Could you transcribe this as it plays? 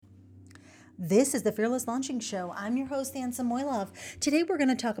This is the Fearless Launching Show. I'm your host, Ann Samoilov. Today we're going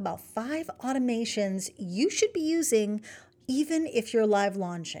to talk about 5 automations you should be using even if you're live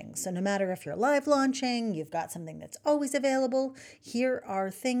launching. So no matter if you're live launching, you've got something that's always available, here are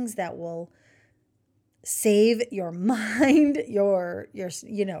things that will save your mind, lower your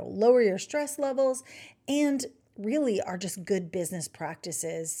stress levels, and really are just good business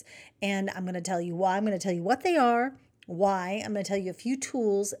practices. And I'm going to tell you why. I'm going to tell you what they are, why. I'm going to tell you a few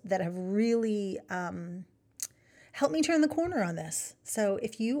tools that have really helped me turn the corner on this. So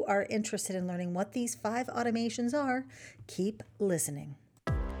if you are interested in learning what these 5 automations are, keep listening.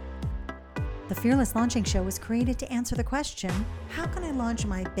 The Fearless Launching Show was created to answer the question, how can I launch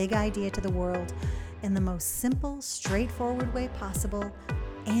my big idea to the world in the most simple, straightforward way possible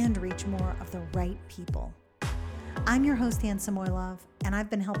and reach more of the right people? I'm your host, Ann Samoilov, and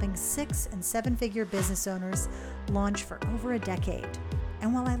I've been helping 6- and 7-figure business owners launch for over a decade.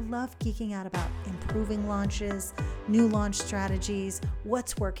 And while I love geeking out about improving launches, new launch strategies,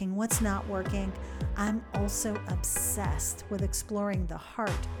 what's working, what's not working, I'm also obsessed with exploring the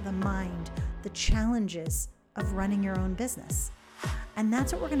heart, the mind, the challenges of running your own business. And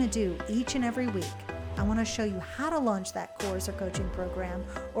that's what we're going to do each and every week. I want to show you how to launch that course or coaching program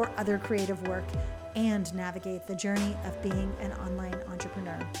or other creative work and navigate the journey of being an online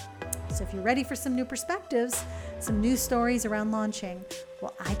entrepreneur. So if you're ready for some new perspectives, some new stories around launching,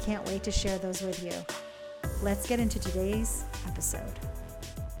 well, I can't wait to share those with you. Let's get into today's episode.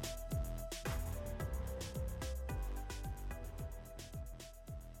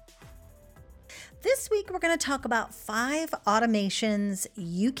 This week, we're going to talk about 5 automations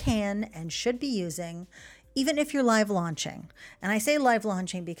you can and should be using even if you're live launching. And I say live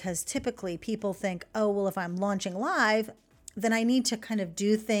launching because typically people think, oh, well, if I'm launching live, then I need to kind of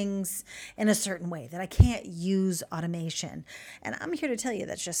do things in a certain way, that I can't use automation. And I'm here to tell you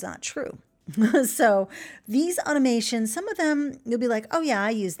that's just not true. So these automations, some of them you'll be like, oh yeah, I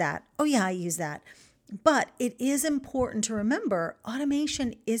use that. Oh yeah, I use that. But it is important to remember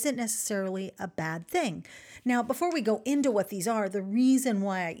automation isn't necessarily a bad thing. Now, before we go into what these are, the reason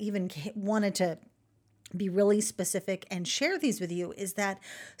why I even wanted to be really specific and share these with you is that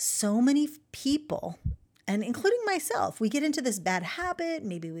so many people, and including myself, we get into this bad habit.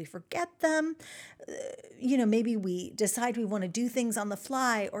 Maybe we forget them. Maybe we decide we want to do things on the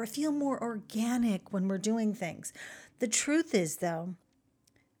fly or feel more organic when we're doing things. The truth is, though,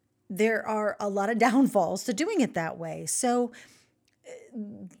 there are a lot of downfalls to doing it that way. So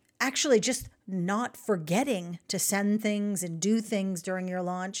actually just not forgetting to send things and do things during your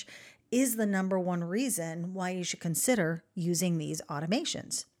launch is the number one reason why you should consider using these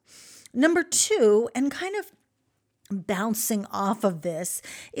automations. Number 2, and kind of bouncing off of this,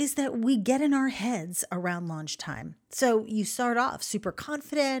 is that we get in our heads around launch time. So you start off super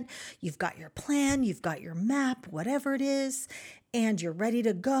confident, you've got your plan, you've got your map, whatever it is, and you're ready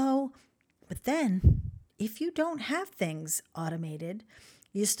to go. But then if you don't have things automated,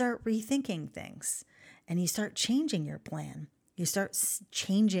 you start rethinking things and you start changing your plan. You start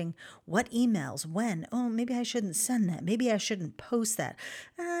changing what emails, when. Oh, maybe I shouldn't send that. Maybe I shouldn't post that.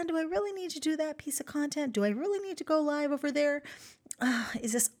 Do I really need to do that piece of content? Do I really need to go live over there?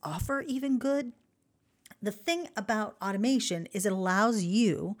 Is this offer even good? The thing about automation is it allows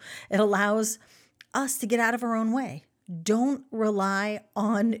us to get out of our own way. Don't rely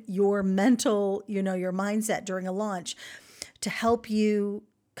on your mental, your mindset during a launch to help you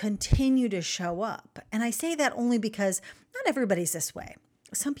continue to show up. And I say that only because not everybody's this way.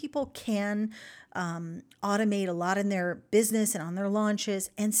 Some people can automate a lot in their business and on their launches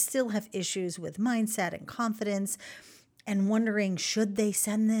and still have issues with mindset and confidence and wondering, should they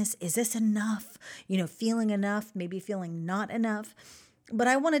send this? Is this enough? Feeling enough, maybe feeling not enough. But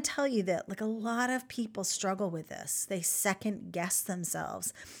I want to tell you that a lot of people struggle with this. They second guess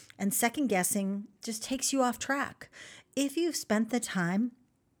themselves, and second guessing just takes you off track. If you've spent the time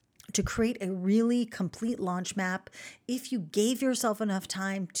to create a really complete launch map, if you gave yourself enough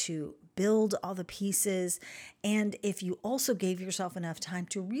time to build all the pieces, and if you also gave yourself enough time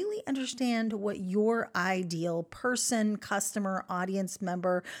to really understand what your ideal person, customer, audience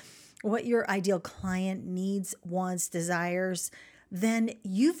member, what your ideal client needs, wants, desires, then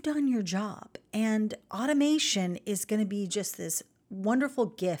you've done your job. And automation is going to be just this wonderful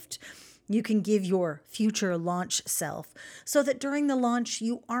gift you can give your future launch self so that during the launch,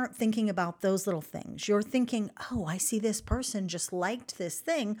 you aren't thinking about those little things. You're thinking, oh, I see this person just liked this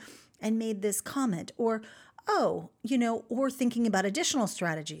thing and made this comment, or, or thinking about additional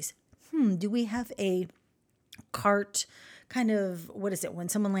strategies. Do we have a cart kind of, what is it, when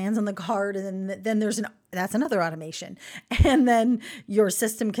someone lands on the card and then that's another automation. And then your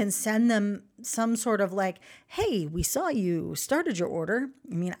system can send them some sort of like, hey, we saw you started your order.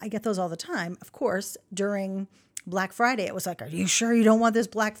 I mean, I get those all the time. Of course, during Black Friday, it was like, are you sure you don't want this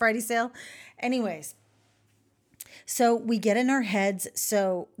Black Friday sale? Anyways, so we get in our heads.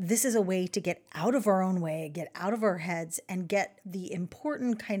 So this is a way to get out of our own way, get out of our heads, and get the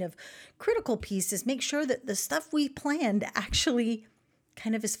important kind of critical pieces, make sure that the stuff we planned actually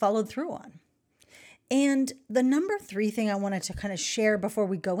kind of is followed through on. And the number 3 thing I wanted to kind of share before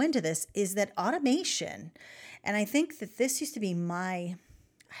we go into this is that automation, and I think that this used to be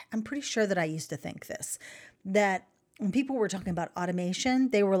I'm pretty sure that I used to think this, that when people were talking about automation,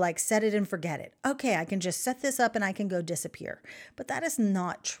 they were like, set it and forget it. Okay, I can just set this up and I can go disappear. But that is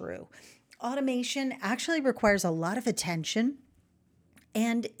not true. Automation actually requires a lot of attention,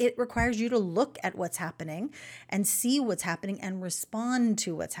 and it requires you to look at what's happening and see what's happening and respond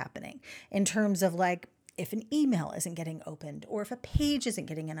to what's happening in terms of like, if an email isn't getting opened or if a page isn't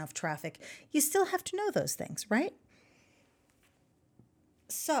getting enough traffic, you still have to know those things, right?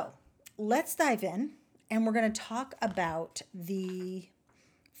 So let's dive in. And we're going to talk about the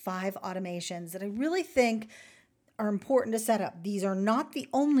 5 automations that I really think are important to set up. These are not the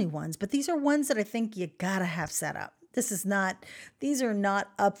only ones, but these are ones that I think you got to have set up. These are not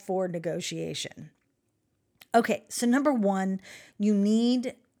up for negotiation. Okay, so number 1, you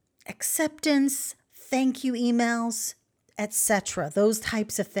need acceptance, thank you emails, etc. Those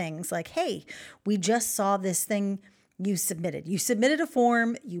types of things like, hey, we just saw this thing you submitted a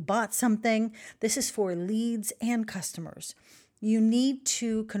form, you bought something. This is for leads and customers. You need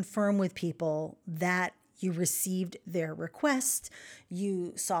to confirm with people that you received their request.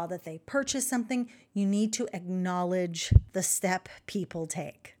 You saw that they purchased something. You need to acknowledge the steps people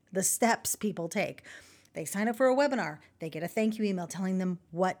take. They sign up for a webinar. They get a thank you email telling them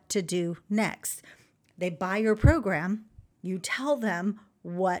what to do next. They buy your program. You tell them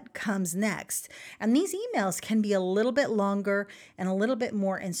what comes next. And these emails can be a little bit longer and a little bit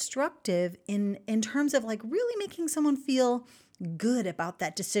more instructive in terms of like really making someone feel good about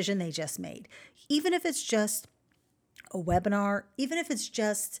that decision they just made. Even if it's just a webinar, even if it's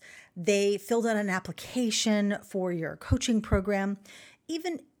just they filled out an application for your coaching program,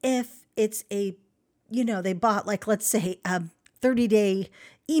 even if it's they bought like, let's say, a 30-day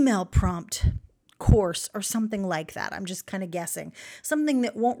email prompt course or something like that. I'm just kind of guessing. Something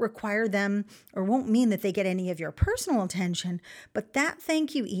that won't require them or won't mean that they get any of your personal attention, but that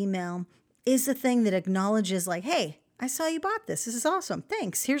thank you email is the thing that acknowledges like, hey, I saw you bought this. This is awesome.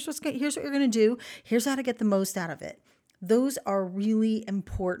 Thanks. Here's what you're going to do. Here's how to get the most out of it. Those are really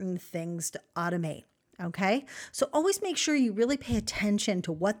important things to automate. Okay. So always make sure you really pay attention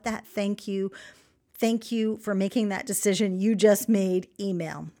to what that thank you for making that decision you just made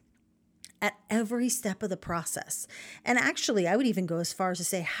email at every step of the process. And actually, I would even go as far as to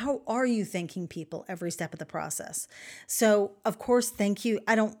say, how are you thanking people every step of the process? So of course, thank you.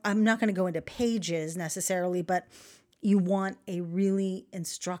 I'm not going to go into pages necessarily, but you want a really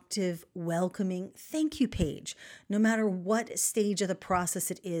instructive, welcoming thank you page. No matter what stage of the process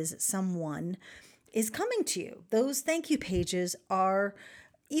it is, someone is coming to you. Those thank you pages are,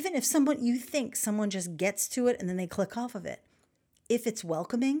 even if you think someone just gets to it and then they click off of it, if it's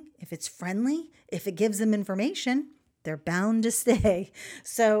welcoming, if it's friendly, if it gives them information, they're bound to stay.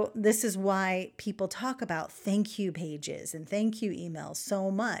 So this is why people talk about thank you pages and thank you emails so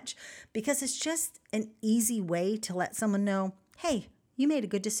much, because it's just an easy way to let someone know, hey, you made a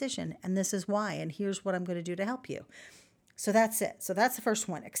good decision and this is why, and here's what I'm going to do to help you. So that's it. So that's the first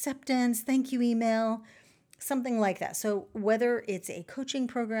one, acceptance, thank you email, something like that. So whether it's a coaching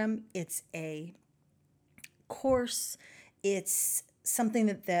program, it's a course, it's something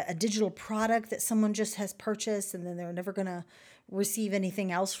a digital product that someone just has purchased and then they're never going to receive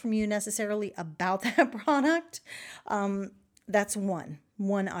anything else from you necessarily about that product. That's one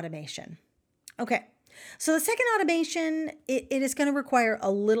automation. Okay. So the second automation, it is going to require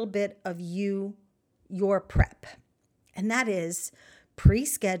a little bit of your prep, and that is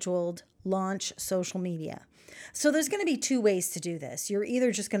pre-scheduled launch social media. So there's going to be 2 ways to do this. You're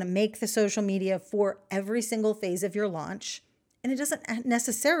either just going to make the social media for every single phase of your launch, and it doesn't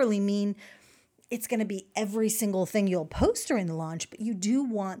necessarily mean it's going to be every single thing you'll post during the launch, but you do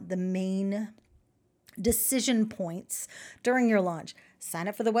want the main decision points during your launch. Sign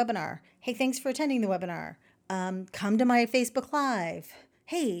up for the webinar. Hey, thanks for attending the webinar. Come to my Facebook Live.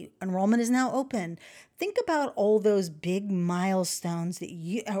 Hey, enrollment is now open. Think about all those big milestones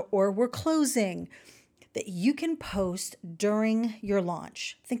that we're closing, that you can post during your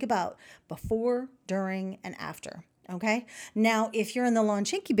launch. Think about before, during, and after. Okay. Now, if you're in the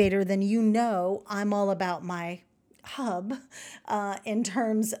launch incubator, then you know I'm all about my hub in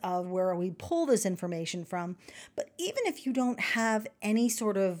terms of where we pull this information from. But even if you don't have any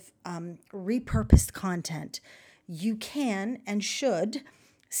sort of repurposed content, you can and should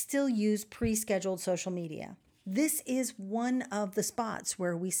still use pre-scheduled social media. This is one of the spots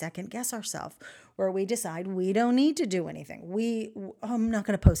where we second guess ourselves, where we decide we don't need to do anything. I'm not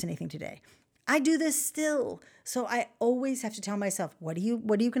going to post anything today. I do this still. So I always have to tell myself, what are you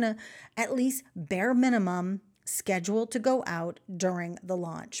going to at least bare minimum schedule to go out during the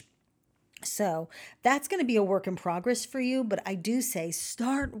launch? So that's going to be a work in progress for you, but I do say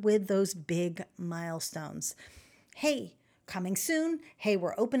start with those big milestones. Hey, coming soon. Hey,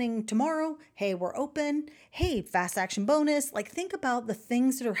 we're opening tomorrow. Hey, we're open. Hey, fast action bonus. Like, think about the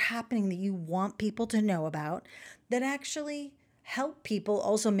things that are happening that you want people to know about that actually help people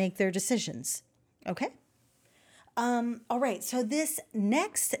also make their decisions. Okay? All right. So this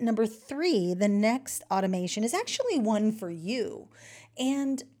next, number 3, the next automation is actually one for you.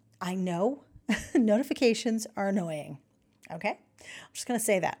 And I know notifications are annoying. Okay? I'm just going to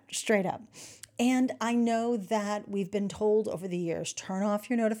say that straight up. And I know that we've been told over the years, turn off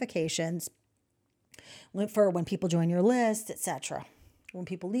your notifications for when people join your list, etc. When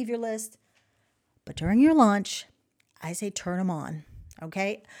people leave your list. But during your launch, I say turn them on,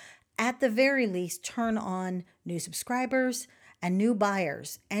 okay? At the very least, turn on new subscribers and new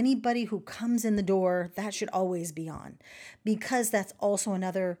buyers. Anybody who comes in the door, that should always be on, because that's also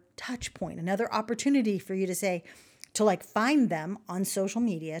another touch point, another opportunity for you to say, to like find them on social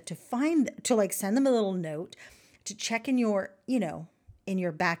media, to like send them a little note, to check in your, in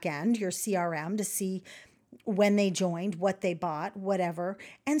your back end, your CRM, to see when they joined, what they bought, whatever.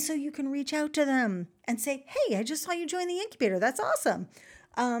 And so you can reach out to them and say, hey, I just saw you join the incubator. That's awesome.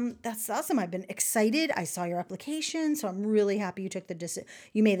 That's awesome. I've been excited. I saw your application. So I'm really happy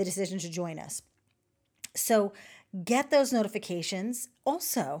you made the decision to join us. So get those notifications.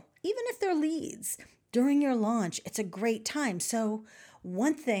 Also, even if they're leads during your launch, it's a great time. So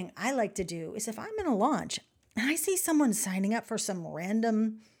one thing I like to do is if I'm in a launch and I see someone signing up for some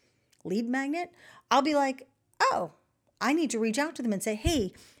random lead magnet, I'll be like, oh, I need to reach out to them and say,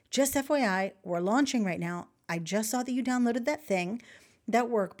 hey, just FYI, we're launching right now. I just saw that you downloaded that thing, that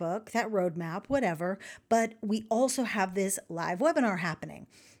workbook, that roadmap, whatever, but we also have this live webinar happening.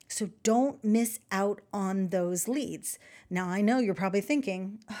 So don't miss out on those leads. Now, I know you're probably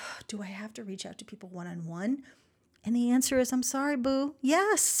thinking, oh, do I have to reach out to people one-on-one? And the answer is, I'm sorry, boo.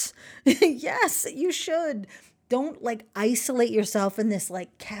 Yes. Yes, you should. Don't like isolate yourself in this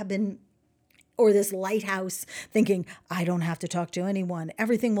like cabin or this lighthouse thinking, I don't have to talk to anyone.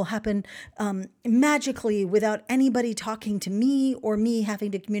 Everything will happen magically without anybody talking to me or me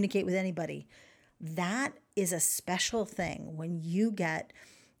having to communicate with anybody. That is a special thing when you get,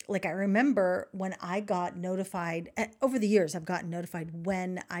 like, I remember when I got notified over the years, I've gotten notified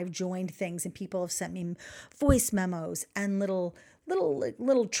when I've joined things and people have sent me voice memos and little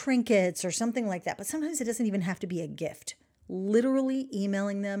trinkets or something like that. But sometimes it doesn't even have to be a gift. Literally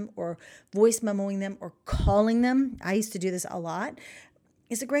emailing them or voice memoing them or calling them, I used to do this a lot,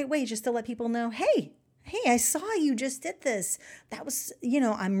 is a great way just to let people know, hey, I saw you just did this. That was,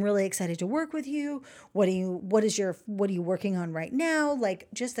 I'm really excited to work with you. What are you working on right now? Like,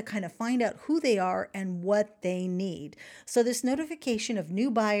 just to kind of find out who they are and what they need. So this notification of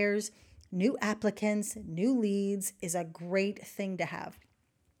new buyers, new applicants, new leads is a great thing to have.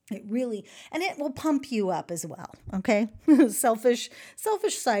 It really, and it will pump you up as well. Okay. Selfish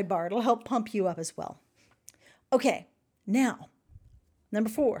sidebar. It'll help pump you up as well. Okay. Now, number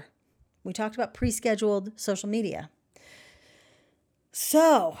 4, we talked about pre-scheduled social media.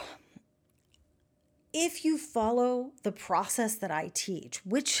 So if you follow the process that I teach,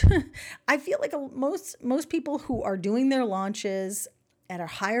 which I feel like most people who are doing their launches at a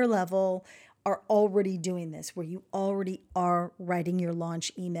higher level are already doing this, where you already are writing your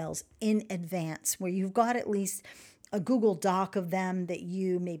launch emails in advance, where you've got at least a Google Doc of them that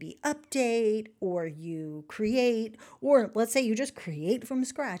you maybe update or you create, or let's say you just create from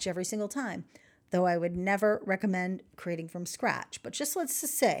scratch every single time. Though I would never recommend creating from scratch, but let's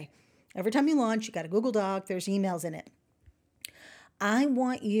just say every time you launch, you got a Google Doc, there's emails in it. I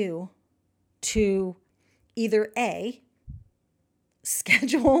want you to either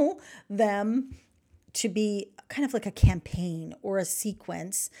schedule them to be kind of like a campaign or a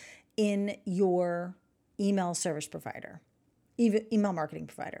sequence in your email service provider, email marketing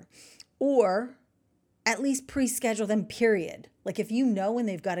provider, or at least pre-schedule them, period. Like if you know when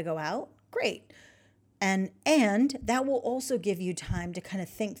they've got to go out, great. And that will also give you time to kind of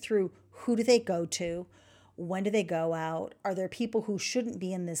think through, who do they go to? When do they go out? Are there people who shouldn't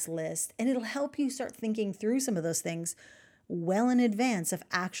be in this list? And it'll help you start thinking through some of those things well in advance of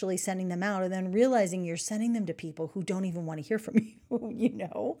actually sending them out, and then realizing you're sending them to people who don't even want to hear from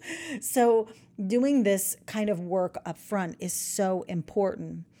you, So doing this kind of work up front is so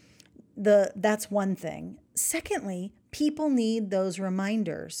important. That's one thing. Secondly, people need those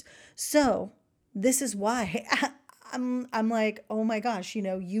reminders. So this is why I'm like, oh my gosh,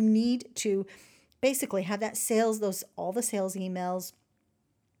 you need to basically have all the sales emails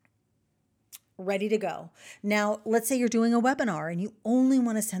ready to go. Now, let's say you're doing a webinar and you only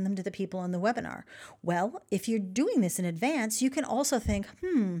want to send them to the people in the webinar. Well, if you're doing this in advance, you can also think,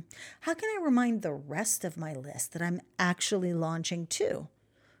 how can I remind the rest of my list that I'm actually launching too?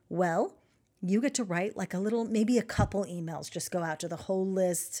 Well, you get to write like maybe a couple emails, just go out to the whole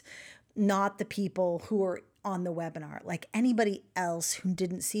list, not the people who are on the webinar, like anybody else who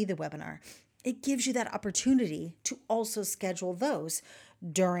didn't see the webinar. It gives you that opportunity to also schedule those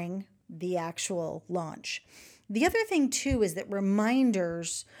during the actual launch. The other thing too is that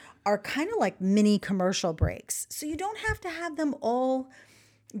reminders are kind of like mini commercial breaks. So you don't have to have them all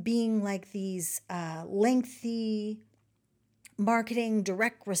being like these lengthy marketing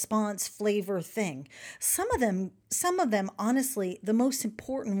direct response flavor thing. Some of them, honestly, the most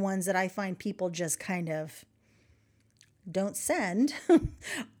important ones that I find people just kind of don't send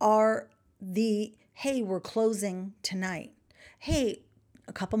are hey, we're closing tonight. Hey,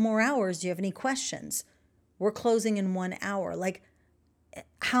 a couple more hours. Do you have any questions? We're closing in 1 hour. Like,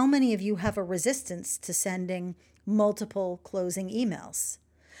 how many of you have a resistance to sending multiple closing emails?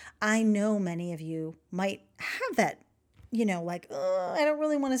 I know many of you might have that, like, oh, I don't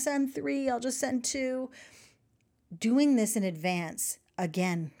really want to send 3. I'll just send 2. Doing this in advance,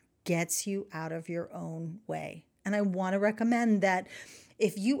 again, gets you out of your own way. And I want to recommend that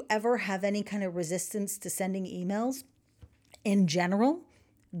if you ever have any kind of resistance to sending emails in general,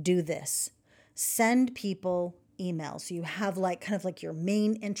 do this. Send people emails. So you have kind of your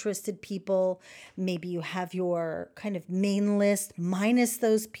main interested people. Maybe you have your kind of main list minus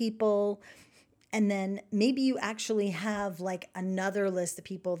those people. And then maybe you actually have another list of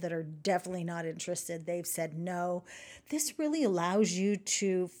people that are definitely not interested. They've said no. This really allows you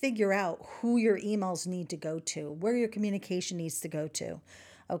to figure out who your emails need to go to, where your communication needs to go to.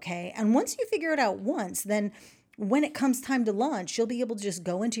 Okay. And once you figure it out once, then when it comes time to launch, you'll be able to just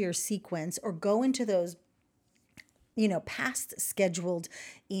go into your sequence or go into those, past scheduled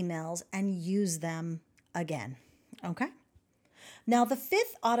emails and use them again. Okay. Now, the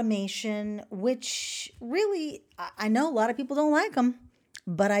fifth automation, which really, I know a lot of people don't like them,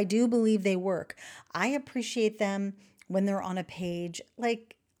 but I do believe they work. I appreciate them when they're on a page.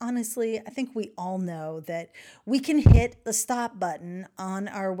 Honestly, I think we all know that we can hit the stop button on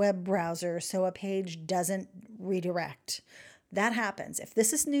our web browser so a page doesn't redirect. That happens. If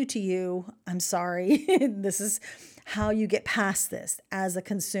this is new to you, I'm sorry. This is how you get past this as a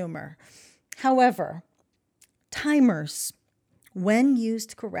consumer. However, timers, when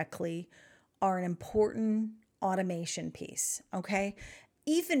used correctly, are an important automation piece, okay?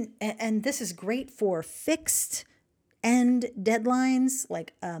 And this is great for fixed end deadlines,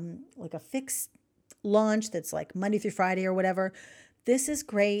 like a fixed launch that's like Monday through Friday or whatever. This is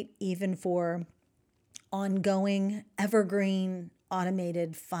great even for ongoing, evergreen,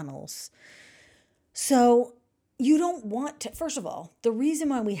 automated funnels. So you don't want to, first of all, the reason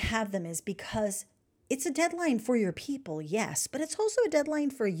why we have them is because it's a deadline for your people, yes, but it's also a deadline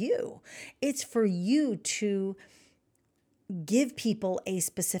for you. It's for you to give people a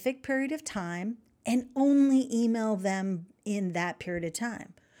specific period of time and only email them in that period of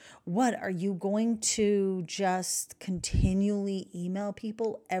time. What, are you going to just continually email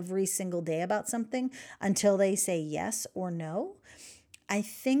people every single day about something until they say yes or no? I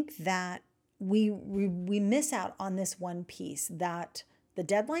think that we miss out on this one piece, that the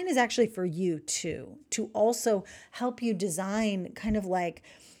deadline is actually for you too, to also help you design kind of like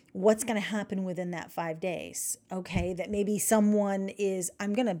what's going to happen within that 5 days. Okay. That maybe someone is,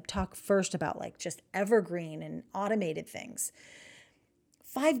 I'm going to talk first about just evergreen and automated things.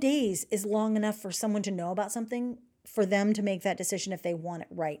 5 days is long enough for someone to know about something, for them to make that decision if they want it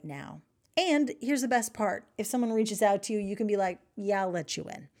right now. And here's the best part. If someone reaches out to you, you can be like, yeah, I'll let you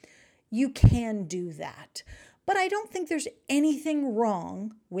in. You can do that. But I don't think there's anything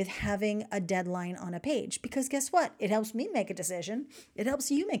wrong with having a deadline on a page, because guess what? It helps me make a decision. It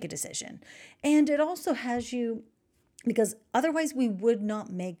helps you make a decision. And it also has you, because otherwise we would not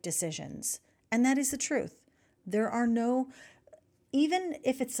make decisions. And that is the truth. There are no, even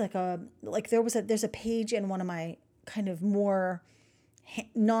if it's there's a page in one of my kind of more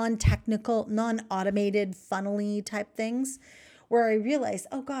non-technical, non-automated, funnel-y type things where I realized,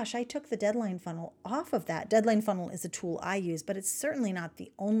 oh gosh, I took the deadline funnel off of that. Deadline funnel is a tool I use, but it's certainly not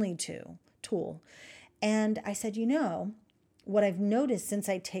the only tool. And I said, what I've noticed since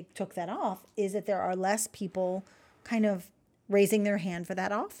I took that off is that there are less people kind of raising their hand for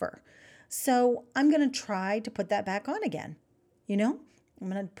that offer. So I'm going to try to put that back on again. I'm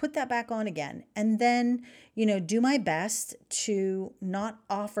going to put that back on again and then, do my best to not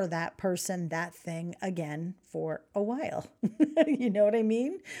offer that person that thing again for a while. You know what I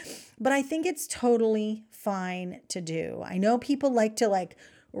mean? But I think it's totally fine to do. I know people like to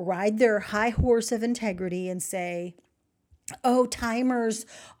ride their high horse of integrity and say, oh, timers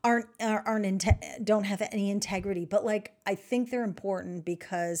don't have any integrity. But I think they're important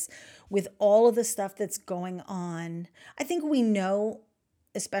because with all of the stuff that's going on, I think we know,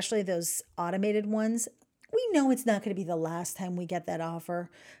 especially those automated ones, we know it's not going to be the last time we get that offer.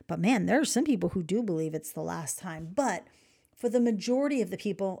 But man, there are some people who do believe it's the last time. But for the majority of the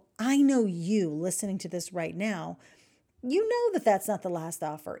people, I know you listening to this right now, you know that that's not the last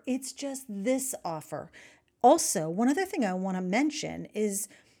offer. It's just this offer. Also, one other thing I want to mention is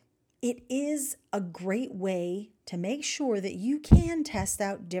it is a great way to make sure that you can test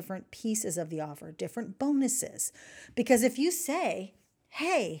out different pieces of the offer, different bonuses. Because if you say,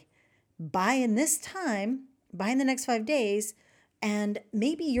 hey, buy in this time, buy in the next 5 days, and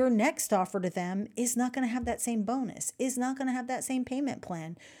maybe your next offer to them is not going to have that same bonus, is not going to have that same payment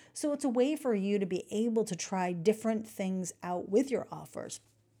plan. So it's a way for you to be able to try different things out with your offers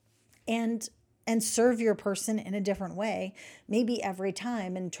and serve your person in a different way, maybe every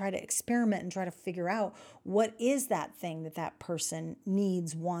time, and try to experiment and try to figure out what is that thing that that person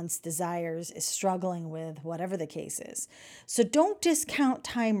needs, wants, desires, is struggling with, whatever the case is. So don't discount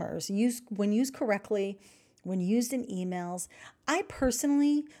timers. When used correctly, when used in emails. I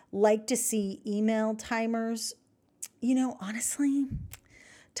personally like to see email timers. Honestly,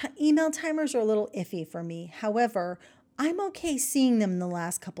 email timers are a little iffy for me. However, I'm okay seeing them in the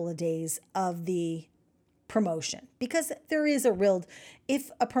last couple of days of the promotion because there is if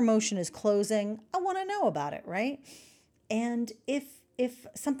a promotion is closing, I want to know about it, right? And if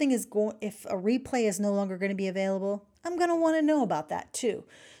something is if a replay is no longer going to be available, I'm going to want to know about that too.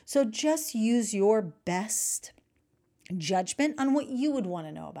 So just use your best judgment on what you would want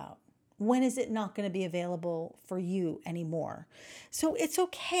to know about. When is it not going to be available for you anymore? So it's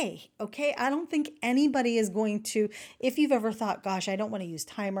okay. I don't think anybody is going to, if you've ever thought, gosh, I don't want to use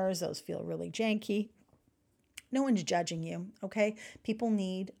timers, those feel really janky. No one's judging you, okay? People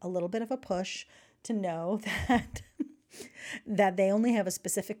need a little bit of a push to know that they only have a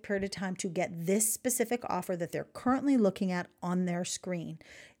specific period of time to get this specific offer that they're currently looking at on their screen.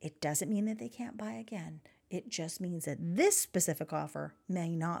 It doesn't mean that they can't buy again. It just means that this specific offer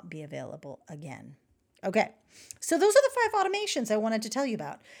may not be available again. Okay, so those are the 5 automations I wanted to tell you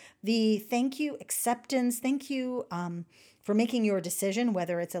about. The thank you, acceptance, thank you for making your decision,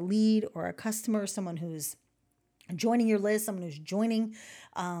 whether it's a lead or a customer, someone who's joining your list, someone who's joining,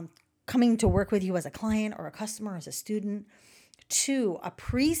 coming to work with you as a client or a customer, as a student. 2, a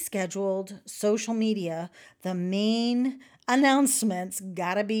pre-scheduled social media. The main announcements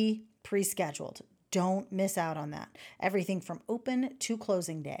gotta be pre-scheduled. Don't miss out on that. Everything from open to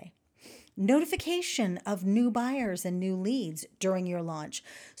closing day. Notification of new buyers and new leads during your launch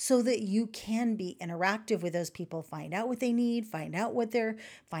so that you can be interactive with those people, find out what they need, find out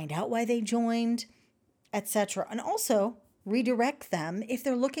why they joined, etc. And also redirect them if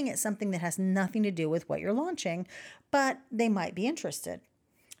they're looking at something that has nothing to do with what you're launching, but they might be interested.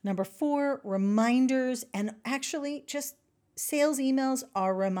 Number 4, reminders, and actually just sales emails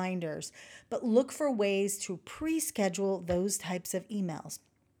are reminders, but look for ways to pre-schedule those types of emails.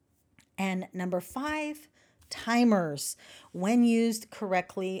 And number 5, timers, when used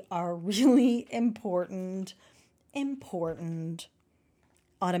correctly, are really important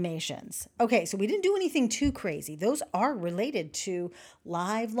automations. Okay, so we didn't do anything too crazy. Those are related to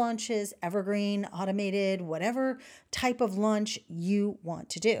live launches, evergreen, automated, whatever type of launch you want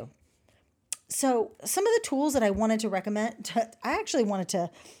to do. So some of the tools that I wanted to recommend, I actually wanted to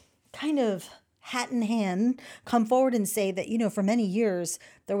kind of hat in hand come forward and say that, for many years,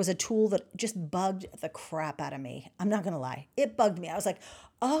 there was a tool that just bugged the crap out of me. I'm not going to lie. It bugged me. I was like,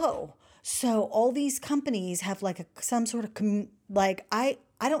 oh, so all these companies have some sort of, I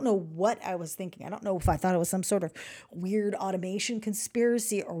don't know what I was thinking. I don't know if I thought it was some sort of weird automation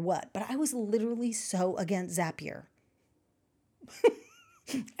conspiracy or what, but I was literally so against Zapier.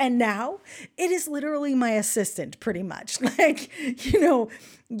 And now it is literally my assistant pretty much.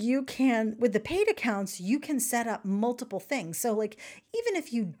 You can, with the paid accounts, you can set up multiple things. So like, even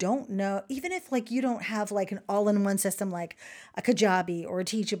if you don't know, even if like you don't have like an all-in-one system, like a Kajabi or a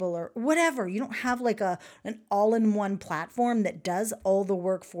Teachable or whatever, you don't have like an all-in-one platform that does all the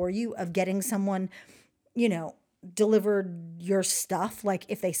work for you of getting someone, you know, delivered your stuff, like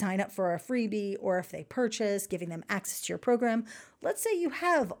if they sign up for a freebie or if they purchase, giving them access to your program. Let's say you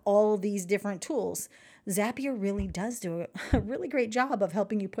have all these different tools. Zapier really does do a really great job of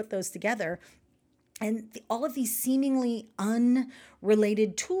helping you put those together. And all of these seemingly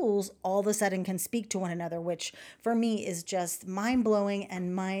unrelated tools all of a sudden can speak to one another, which for me is just mind blowing.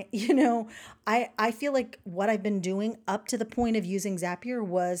 And I feel like what I've been doing up to the point of using Zapier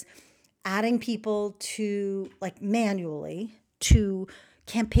was adding people to like manually to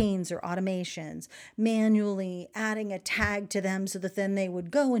campaigns or automations, manually adding a tag to them so that then they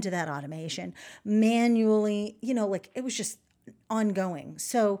would go into that automation, manually, like it was just ongoing.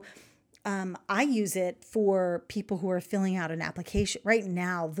 So I use it for people who are filling out an application. Right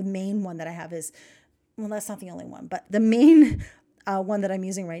now, the main one that I have is, well, that's not the only one, but the main one that I'm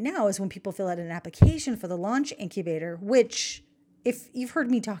using right now is when people fill out an application for the launch incubator, which if you've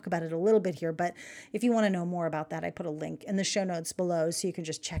heard me talk about it a little bit here, but if you want to know more about that, I put a link in the show notes below so you can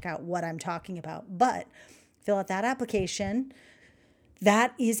just check out what I'm talking about. But fill out that application.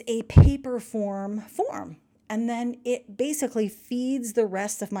 That is a paper form. And then it basically feeds the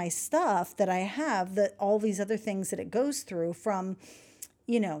rest of my stuff that I have, all these other things that it goes through from,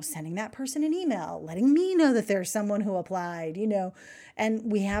 sending that person an email, letting me know that there's someone who applied, and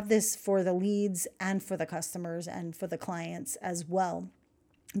we have this for the leads and for the customers and for the clients as well.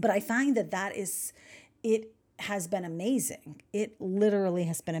 But I find it has been amazing. It literally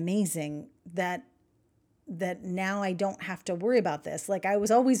has been amazing that now I don't have to worry about this. Like I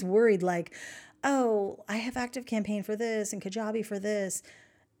was always worried, like, oh, I have ActiveCampaign for this and Kajabi for this,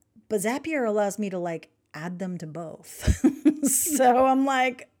 but Zapier allows me to like add them to both. So I'm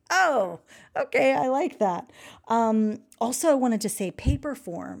like, oh, okay, I like that. Also, I wanted to say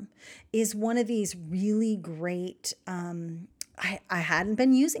Paperform is one of these really great, I hadn't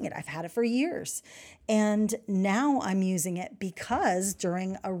been using it. I've had it for years. And now I'm using it because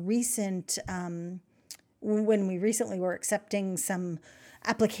during a recent, when we recently were accepting some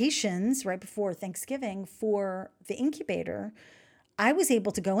applications right before Thanksgiving for the incubator, I was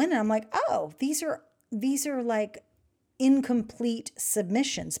able to go in and I'm like, oh, these are like incomplete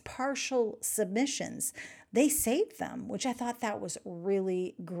submissions, partial submissions. They saved them, which I thought that was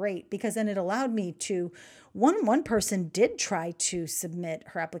really great because then it allowed me to, one person did try to submit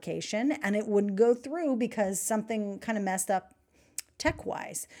her application and it wouldn't go through because something kind of messed up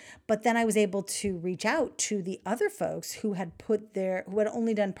tech-wise. But then I was able to reach out to the other folks who had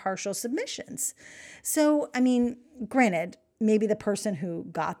only done partial submissions. So, I mean, granted, maybe the person who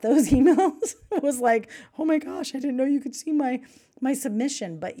got those emails was like, oh my gosh, I didn't know you could see my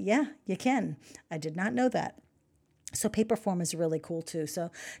submission. But yeah, you can. I did not know that. So Paperform is really cool too.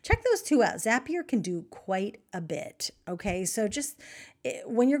 So check those two out. Zapier can do quite a bit. Okay. So just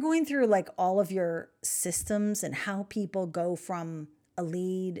when you're going through like all of your systems and how people go from a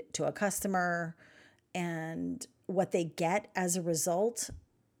lead to a customer and what they get as a result,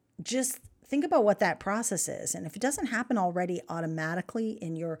 just think about what that process is. And if it doesn't happen already automatically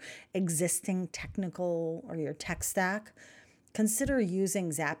in your existing technical or your tech stack, consider using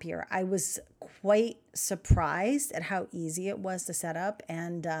Zapier. I was quite surprised at how easy it was to set up.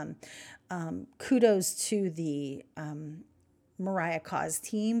 And kudos to the Mariah Cause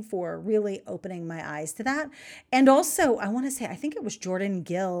team for really opening my eyes to that. And also, I want to say, I think it was Jordan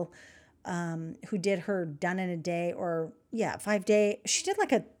Gill who did her done in a day 5-day. She did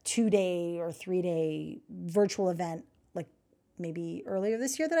like a 2-day or 3-day virtual event, like maybe earlier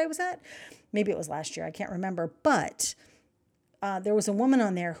this year that I was at. Maybe it was last year. I can't remember. But there was a woman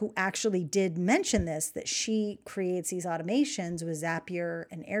on there who actually did mention this, that she creates these automations with Zapier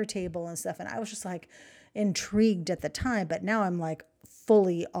and Airtable and stuff. And I was just like intrigued at the time, but now I'm like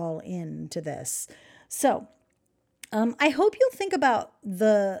fully all into this. So I hope you'll think about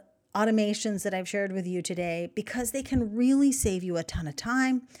the automations that I've shared with you today because they can really save you a ton of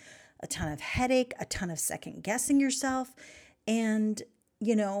time, a ton of headache, a ton of second guessing yourself. And,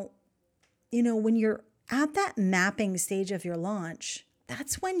 when you're at that mapping stage of your launch,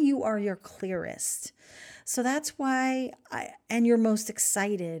 that's when you are your clearest. So that's why and you're most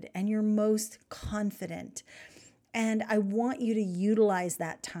excited and you're most confident. And I want you to utilize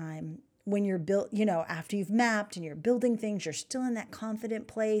that time when you're after you've mapped and you're building things, you're still in that confident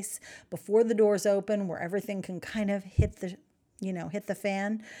place before the doors open where everything can kind of hit hit the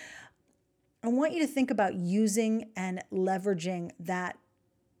fan. I want you to think about using and leveraging that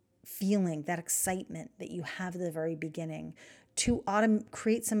feeling, that excitement that you have at the very beginning to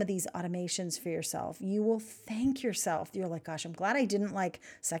create some of these automations for yourself. You will thank yourself. You're like, gosh, I'm glad I didn't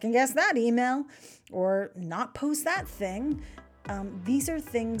second guess that email or not post that thing. These are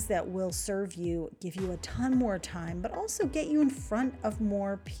things that will serve you, give you a ton more time, but also get you in front of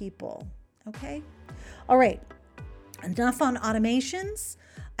more people. Okay? All right. Enough on automations.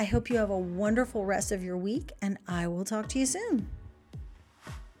 I hope you have a wonderful rest of your week, and I will talk to you soon.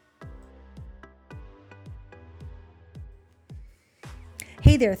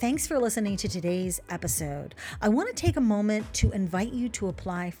 Hey there, thanks for listening to today's episode. I want to take a moment to invite you to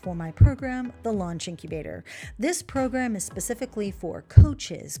apply for my program, The Launch Incubator. This program is specifically for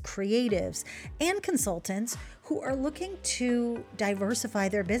coaches, creatives, and consultants who are looking to diversify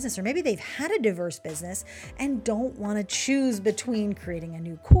their business, or maybe they've had a diverse business and don't want to choose between creating a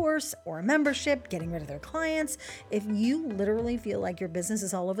new course or a membership, getting rid of their clients. If you literally feel like your business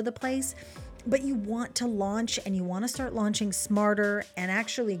is all over the place, but you want to launch and you want to start launching smarter and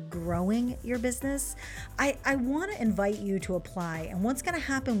actually growing your business, I want to invite you to apply. And what's going to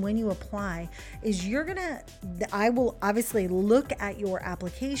happen when you apply is I will obviously look at your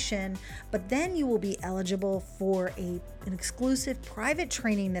application, but then you will be eligible for an exclusive private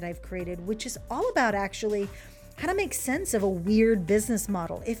training that I've created, which is all about actually how to make sense of a weird business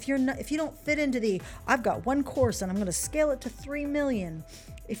model. If you don't fit into I've got one course and I'm going to scale it to 3 million.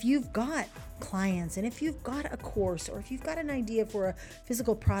 If you've got clients and if you've got a course or if you've got an idea for a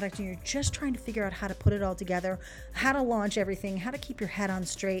physical product and you're just trying to figure out how to put it all together, how to launch everything, how to keep your head on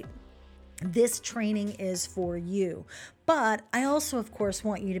straight, this training is for you. But I also, of course,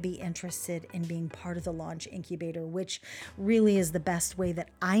 want you to be interested in being part of the Launch Incubator, which really is the best way that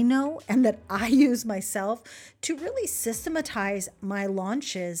I know and that I use myself to really systematize my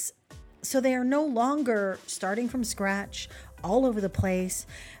launches so they are no longer starting from scratch all over the place.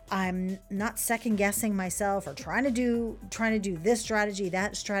 I'm not second guessing myself or trying to do this strategy,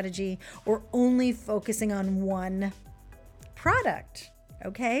 that strategy, or only focusing on one product.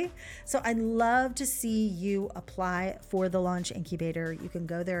 Okay, so I'd love to see you apply for the Launch Incubator. You can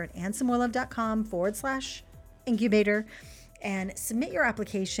go there at AnneSamoilov.com/incubator and submit your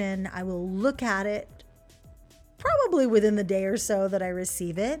application. I will look at it probably within the day or so that I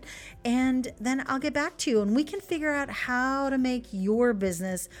receive it, and then I'll get back to you and we can figure out how to make your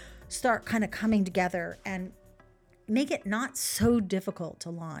business start kind of coming together and make it not so difficult to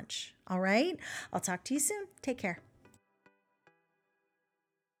launch. All right, I'll talk to you soon. Take care.